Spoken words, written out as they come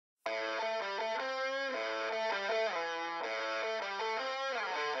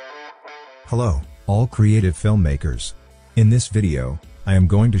Hello, all creative filmmakers. In this video, I am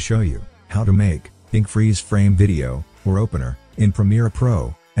going to show you how to make ink freeze frame video or opener in Premiere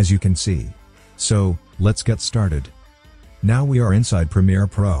Pro, as you can see. So, let's get started. Now we are inside Premiere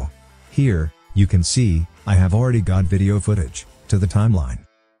Pro. Here, you can see, I have already got video footage to the timeline.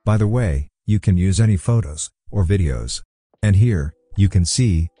 By the way, you can use any photos or videos. And here, you can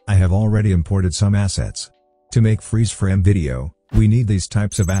see, I have already imported some assets. To make freeze frame video, we need these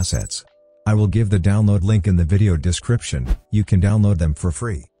types of assets. I will give the download link in the video description. You can download them for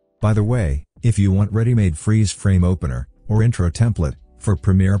free. By the way, if you want ready-made freeze frame opener or intro template for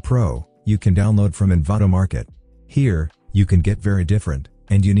Premiere Pro, you can download from Envato Market. Here, you can get very different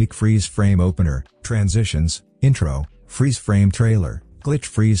and unique freeze frame opener, transitions, intro, freeze frame trailer, glitch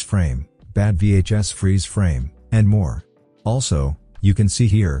freeze frame, bad VHS freeze frame, and more. Also, you can see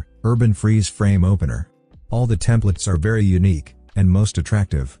here, urban freeze frame opener. All the templates are very unique and most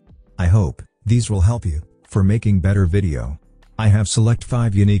attractive. I hope these will help you for making better video. I have select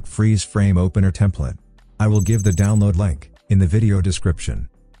 5 unique freeze frame opener template. I will give the download link in the video description.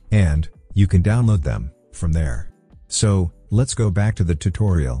 And you can download them from there. So, let's go back to the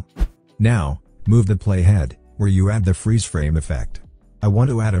tutorial. Now, move the playhead where you add the freeze frame effect. I want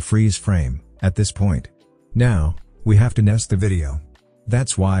to add a freeze frame at this point. Now, we have to nest the video.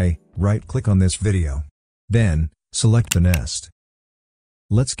 That's why, right-click on this video. Then, select the nest.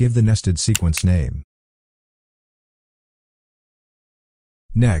 Let's give the nested sequence name.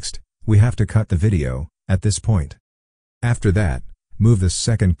 Next, we have to cut the video at this point. After that, move the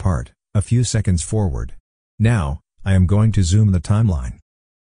second part a few seconds forward. Now, I am going to zoom the timeline.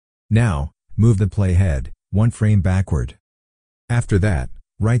 Now, move the playhead 1 frame backward. After that,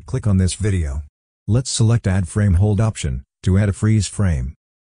 right-click on this video. Let's select Add Frame Hold option to add a freeze frame.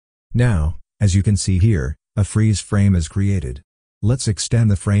 Now, as you can see here, a freeze frame is created. Let's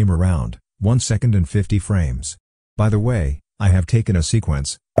extend the frame around 1 second and 50 frames. By the way, I have taken a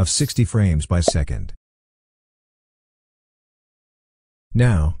sequence of 60 frames by second.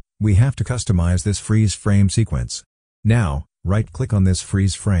 Now, we have to customize this freeze frame sequence. Now, right-click on this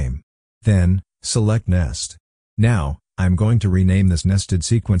freeze frame. Then, select Nest. Now, I'm going to rename this nested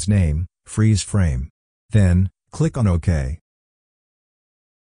sequence name, Freeze Frame. Then, click on OK.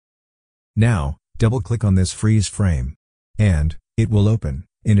 Now, double-click on this freeze frame. And, it will open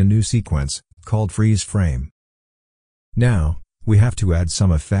in a new sequence called Freeze Frame. Now, we have to add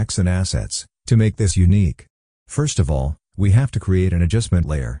some effects and assets to make this unique. First of all, we have to create an adjustment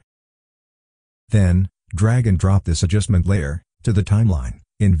layer. Then, drag and drop this adjustment layer to the timeline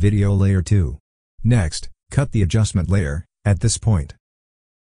in Video Layer 2. Next, cut the adjustment layer at this point.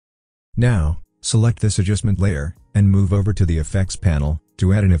 Now, select this adjustment layer and move over to the Effects panel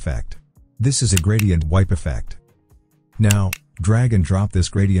to add an effect. This is a gradient wipe effect. Now, drag and drop this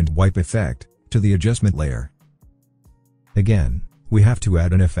gradient wipe effect to the adjustment layer. Again, we have to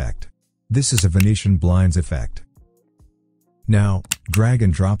add an effect. This is a Venetian blinds effect. Now, drag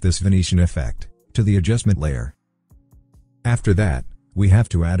and drop this Venetian effect to the adjustment layer. After that, we have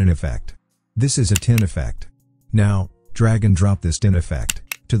to add an effect. This is a tin effect. Now, drag and drop this tin effect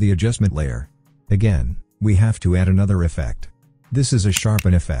to the adjustment layer. Again, we have to add another effect. This is a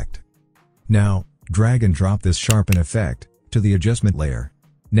sharpen effect. Now, drag and drop this sharpen effect to the adjustment layer.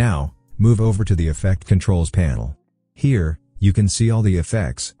 Now, move over to the Effect Controls panel. Here, you can see all the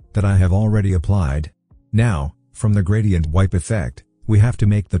effects that I have already applied. Now, from the gradient wipe effect, we have to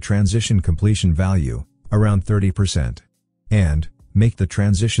make the transition completion value around 30%. And, make the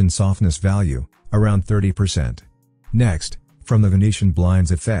transition softness value around 30%. Next, from the Venetian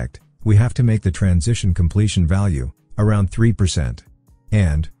blinds effect, we have to make the transition completion value around 3%.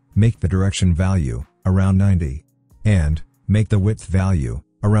 And, make the direction value around 90. And, make the width value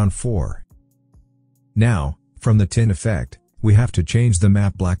around 4. Now, from the tin effect, we have to change the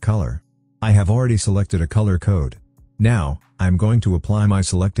matte black color. I have already selected a color code. Now, I'm going to apply my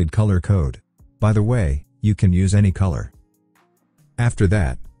selected color code. By the way, you can use any color. After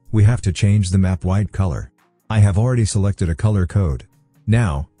that, we have to change the matte white color. I have already selected a color code.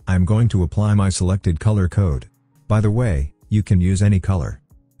 Now, I'm going to apply my selected color code. By the way, you can use any color.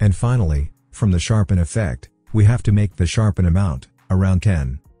 And finally, from the sharpen effect, we have to make the sharpen amount around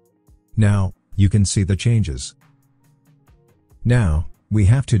 10. Now, you can see the changes. Now, we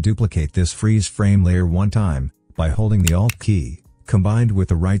have to duplicate this freeze frame layer one time by holding the Alt key, combined with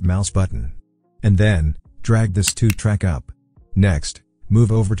the right mouse button. And then, drag this 2-track up. Next, move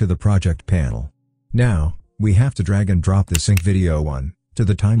over to the Project panel. Now, we have to drag and drop the Sync Video 1 to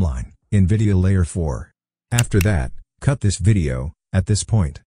the timeline in Video Layer 4. After that, cut this video at this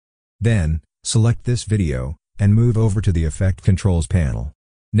point. Then, select this video and move over to the Effect Controls panel.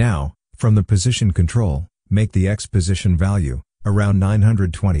 Now, from the position control, make the X position value around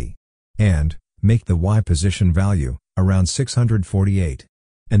 920. And make the Y position value around 648.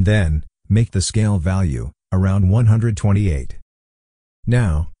 And then make the scale value around 128.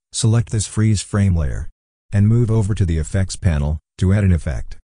 Now, select this freeze frame layer and move over to the Effects panel to add an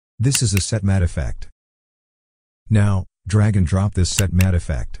effect. This is a Set Matte effect. Now, drag and drop this Set Matte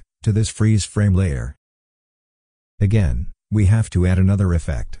effect to this freeze frame layer. Again, we have to add another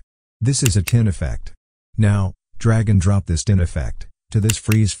effect. This is a tin effect. Now, drag and drop this tin effect to this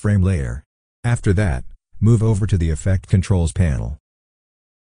freeze frame layer. After that, move over to the Effect Controls panel.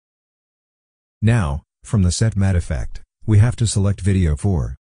 Now, from the Set Matte effect, we have to select Video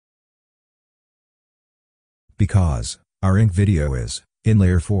 4. Because our ink video is in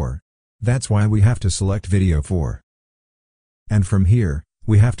layer 4. That's why we have to select Video 4. And from here,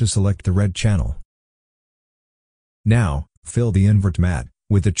 we have to select the red channel. Now, fill the invert matte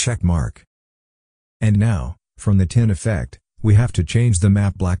with the check mark. And now, from the tin effect, we have to change the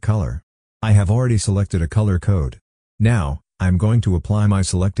matte black color. I have already selected a color code. Now, I'm going to apply my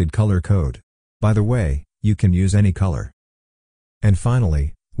selected color code. By the way, you can use any color. And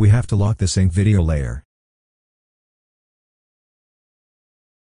finally, we have to lock this ink video layer.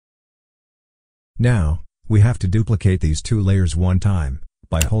 Now, we have to duplicate these two layers one time,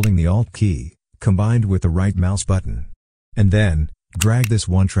 by holding the Alt key, combined with the right mouse button. And then, drag this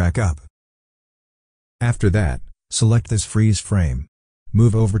one track up. After that, select this freeze frame.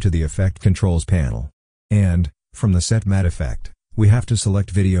 Move over to the Effect Controls panel. And, from the Set Matte effect, we have to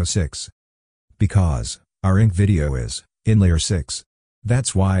select Video 6. Because our ink video is in layer 6.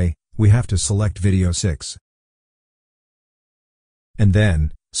 That's why we have to select Video 6. And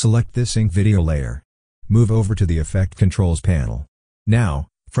then, select this ink video layer. Move over to the Effect Controls panel. Now,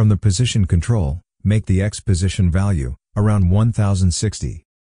 from the position control, make the X position value around 1060.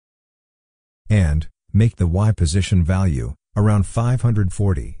 And make the Y position value around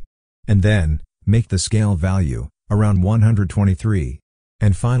 540. And then, make the scale value around 123.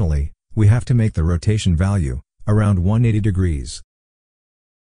 And finally, we have to make the rotation value around 180 degrees.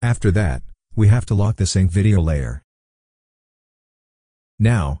 After that, we have to lock this ink video layer.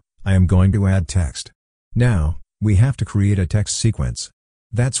 Now, I am going to add text. Now, we have to create a text sequence.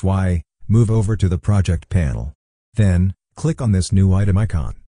 That's why, move over to the Project panel. Then, click on this new item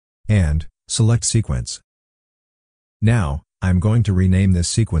icon. And, select Sequence. Now, I'm going to rename this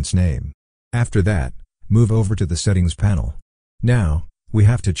sequence name. After that, move over to the Settings panel. Now, we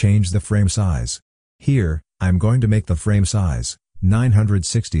have to change the frame size. Here, I'm going to make the frame size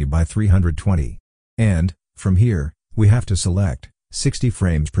 960 by 320. And, from here, we have to select 60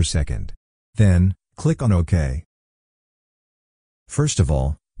 frames per second. Then, click on OK. First of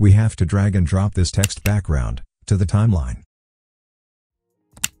all, we have to drag and drop this text background to the timeline.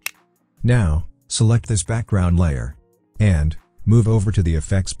 Now, select this background layer. And, move over to the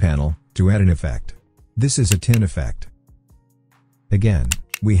Effects panel to add an effect. This is a tin effect. Again,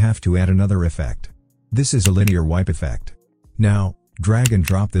 we have to add another effect. This is a linear wipe effect. Now, drag and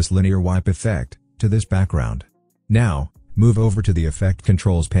drop this linear wipe effect to this background. Now, move over to the Effect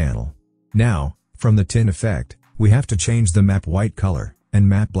Controls panel. Now, from the tin effect, we have to change the matte white color and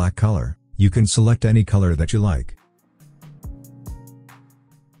matte black color. You can select any color that you like.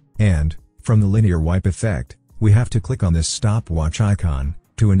 And, from the linear wipe effect, we have to click on this stopwatch icon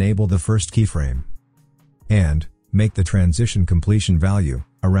to enable the first keyframe. And, make the transition completion value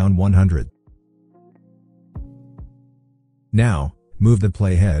around 100. Now, move the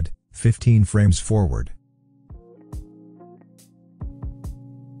playhead 15 frames forward.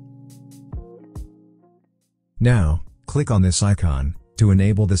 Now, click on this icon to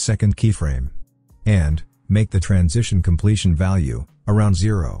enable the second keyframe. And, make the transition completion value around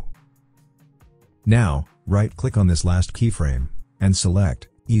 0. Now, right-click on this last keyframe and select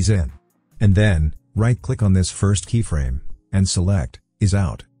Ease In. And then, right-click on this first keyframe and select Ease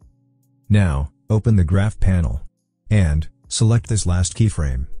Out. Now, open the Graph panel and select this last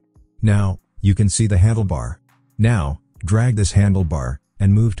keyframe. Now, you can see the handlebar. Now, drag this handlebar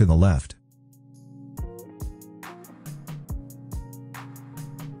and move to the left.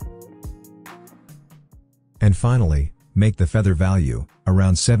 And finally, make the feather value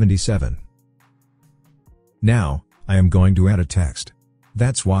around 77. Now, I am going to add a text.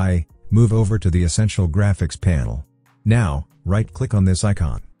 That's why, move over to the Essential Graphics panel. Now, right-click on this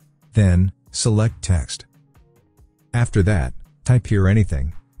icon. Then, select Text. After that, type here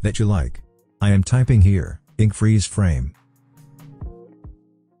anything that you like. I am typing here, Ink Freeze Frame.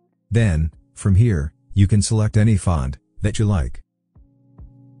 Then, from here, you can select any font that you like.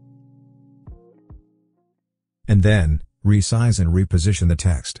 And then, resize and reposition the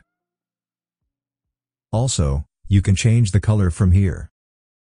text. Also, you can change the color from here.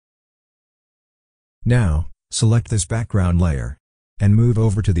 Now, select this background layer and move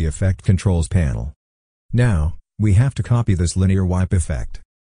over to the Effect Controls panel. Now, we have to copy this linear wipe effect.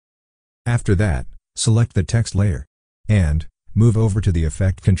 After that, select the text layer and move over to the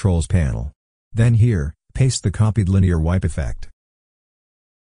Effect Controls panel. Then here, paste the copied linear wipe effect.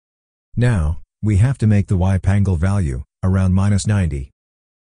 Now, we have to make the wipe angle value around -90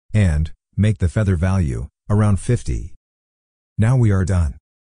 and make the feather value around 50. Now we are done.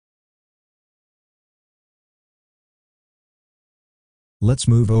 Let's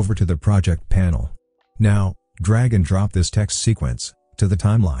move over to the project panel. Now, drag and drop this text sequence to the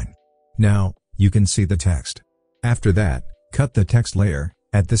timeline. Now, you can see the text. After that, cut the text layer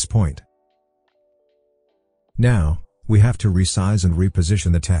at this point. Now, we have to resize and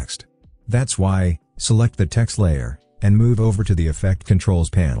reposition the text. That's why, select the text layer and move over to the Effect Controls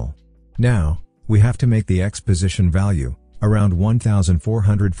panel. Now, we have to make the X position value around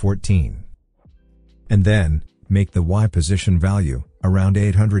 1414. And then, make the Y position value around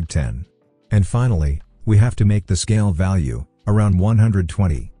 810. And finally, we have to make the scale value around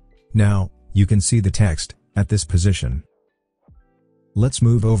 120. Now, you can see the text at this position. Let's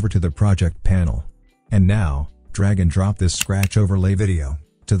move over to the project panel. And now, drag and drop this scratch overlay video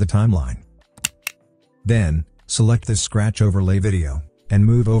to the timeline. Then, select this scratch overlay video and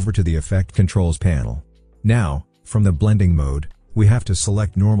move over to the Effect Controls panel. Now, from the blending mode, we have to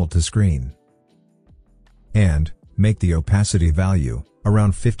select normal to screen and make the opacity value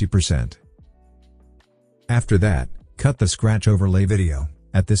around 50%. After that, cut the scratch overlay video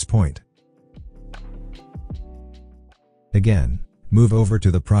at this point. Again, move over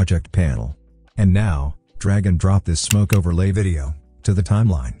to the project panel. And now, drag and drop this smoke overlay video to the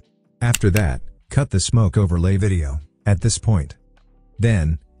timeline. After that, cut the smoke overlay video at this point.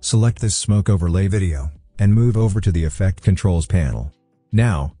 Then, select this smoke overlay video and move over to the Effect Controls panel.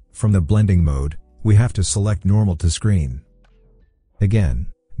 Now, from the blending mode, we have to select normal to screen. Again,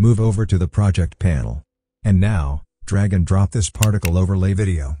 move over to the project panel. And now, drag and drop this particle overlay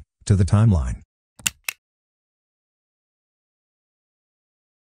video to the timeline.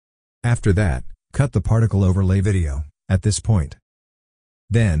 After that, cut the particle overlay video at this point.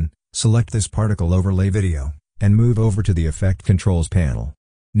 Then, select this particle overlay video and move over to the Effect Controls panel.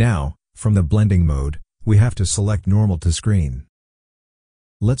 Now, from the blending mode, we have to select normal to screen.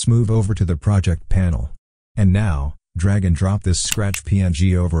 Let's move over to the project panel. And now, drag and drop this Scratch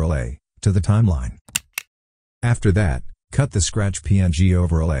PNG overlay to the timeline. After that, cut the Scratch PNG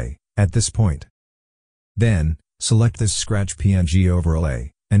overlay at this point. Then, select this Scratch PNG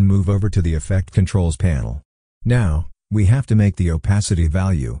overlay and move over to the Effect Controls panel. Now, we have to make the opacity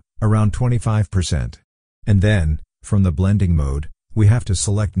value around 25%. And then, from the blending mode, we have to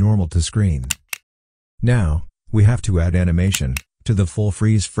select normal to screen. Now, we have to add animation to the full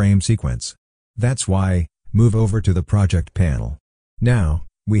freeze frame sequence. That's why, move over to the project panel. Now,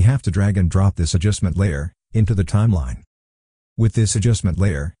 we have to drag and drop this adjustment layer into the timeline. With this adjustment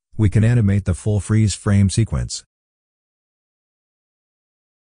layer, we can animate the full freeze frame sequence.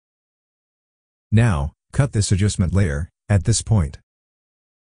 Now, cut this adjustment layer at this point.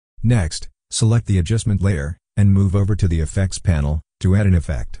 Next, select the adjustment layer and move over to the Effects panel to add an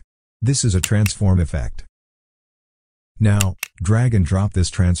effect. This is a transform effect. Now, drag and drop this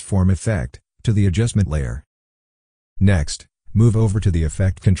transform effect to the adjustment layer. Next, move over to the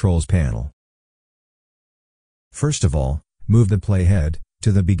Effect Controls panel. First of all, move the playhead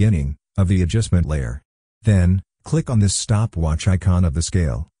to the beginning of the adjustment layer. Then, click on this stopwatch icon of the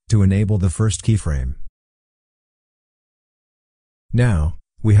scale to enable the first keyframe. Now,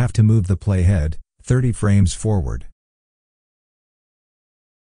 we have to move the playhead 30 frames forward.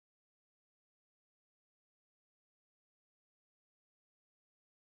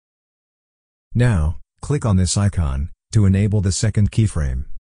 Now, click on this icon to enable the second keyframe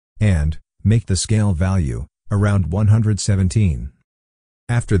and make the scale value around 117.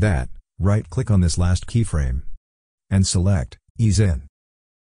 After that, right-click on this last keyframe and select Ease In.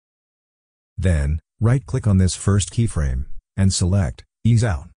 Then, right-click on this first keyframe and select Ease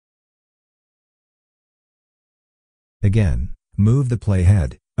Out. Again, move the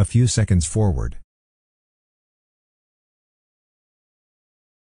playhead a few seconds forward.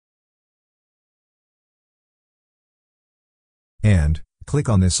 And, click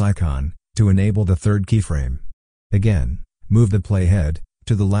on this icon to enable the third keyframe. Again, move the playhead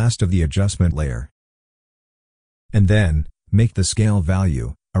to the last of the adjustment layer. And then, make the scale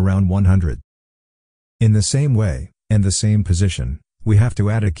value around 100. In the same way, and the same position, we have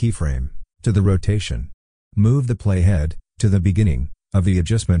to add a keyframe to the rotation. Move the playhead to the beginning of the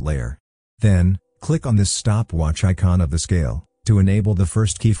adjustment layer. Then, click on this stopwatch icon of the scale to enable the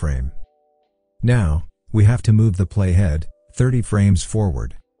first keyframe. Now, we have to move the playhead 30 frames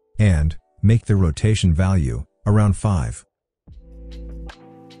forward and make the rotation value around 5.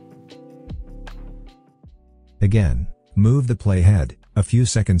 Again, move the playhead a few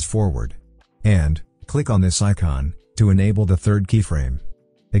seconds forward and click on this icon to enable the third keyframe.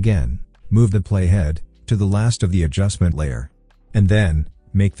 Again, move the playhead to the last of the adjustment layer and then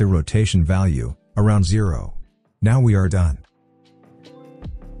make the rotation value around 0. Now we are done.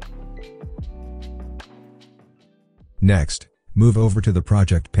 Next, move over to the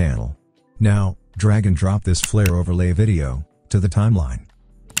project panel. Now, drag and drop this flare overlay video to the timeline.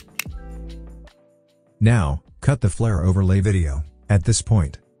 Now, cut the flare overlay video at this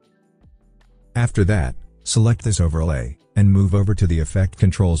point. After that, select this overlay and move over to the Effect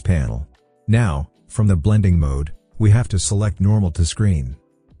Controls panel. Now, from the blending mode, we have to select normal to screen.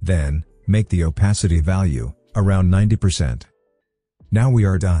 Then, make the opacity value around 90%. Now we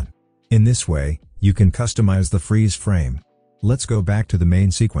are done. In this way, you can customize the freeze frame. Let's go back to the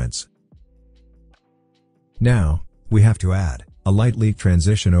main sequence. Now, we have to add a light leak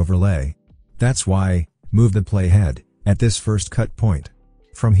transition overlay. That's why, move the playhead at this first cut point.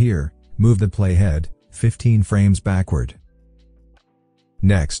 From here, move the playhead 15 frames backward.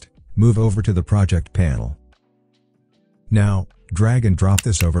 Next, move over to the project panel. Now, drag and drop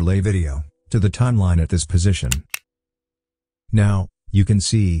this overlay video to the timeline at this position. Now, you can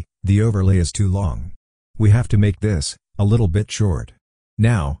see, the overlay is too long. We have to make this a little bit short.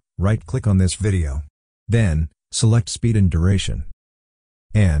 Now, right-click on this video. Then, select Speed and Duration.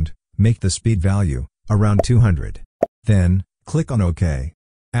 And, make the speed value around 200. Then, click on OK.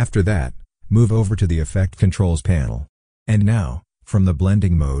 After that, move over to the Effect Controls panel. And now, from the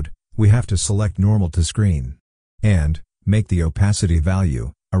blending mode, we have to select Normal to Screen. And, make the opacity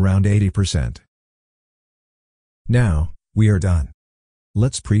value around 80%. Now, we are done.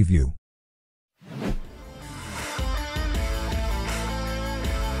 Let's preview.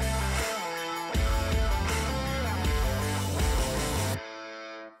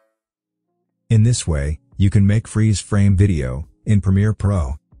 In this way, you can make freeze frame video in Premiere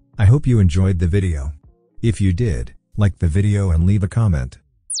Pro. I hope you enjoyed the video. If you did, like the video and leave a comment.